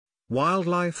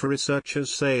Wildlife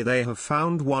researchers say they have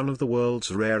found one of the world's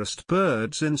rarest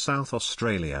birds in South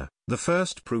Australia, the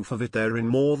first proof of it there in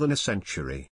more than a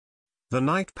century. The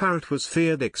night parrot was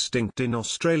feared extinct in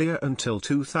Australia until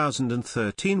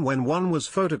 2013 when one was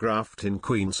photographed in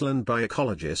Queensland by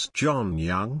ecologist John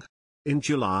Young. In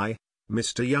July,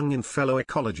 Mr. Young and fellow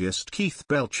ecologist Keith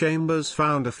Bell-Chambers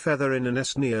found a feather in a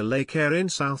nest near Lake Eyre in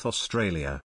South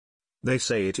Australia. They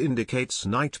say it indicates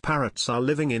night parrots are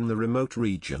living in the remote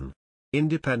region.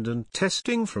 Independent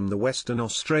testing from the Western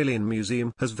Australian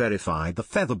Museum has verified the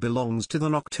feather belongs to the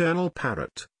nocturnal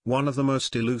parrot, one of the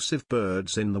most elusive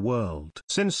birds in the world.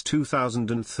 Since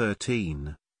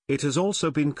 2013, it has also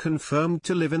been confirmed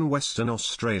to live in Western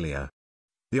Australia.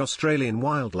 The Australian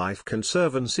Wildlife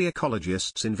Conservancy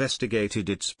ecologists investigated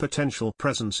its potential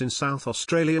presence in South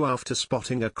Australia after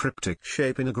spotting a cryptic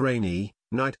shape in a grainy,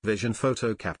 night vision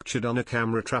photo captured on a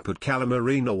camera trap at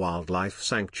Calamarina Wildlife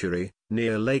Sanctuary,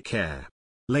 near Lake Eyre.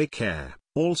 Lake Eyre,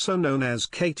 also known as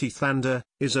Katy Thander,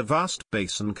 is a vast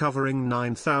basin covering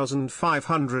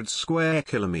 9,500 square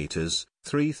kilometers,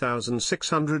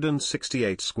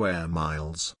 3,668 square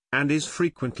miles, and is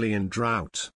frequently in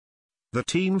drought. The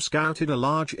team scouted a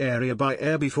large area by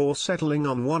air before settling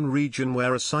on one region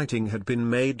where a sighting had been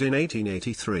made in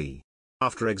 1883.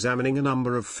 After examining a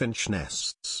number of finch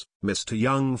nests, Mr.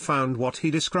 Young found what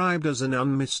he described as an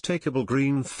unmistakable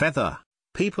green feather.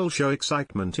 People show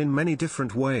excitement in many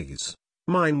different ways.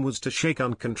 Mine was to shake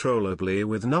uncontrollably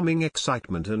with numbing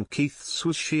excitement, and Keith's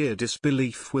was sheer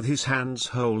disbelief with his hands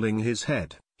holding his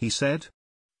head, he said.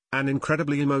 An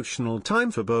incredibly emotional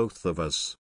time for both of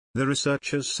us. The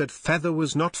researchers said feather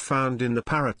was not found in the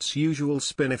parrot's usual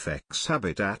spinifex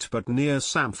habitat but near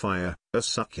samphire, a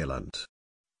succulent.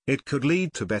 It could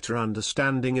lead to better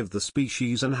understanding of the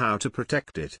species and how to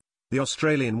protect it, the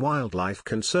Australian Wildlife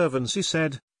Conservancy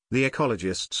said. The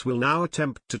ecologists will now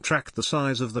attempt to track the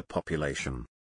size of the population.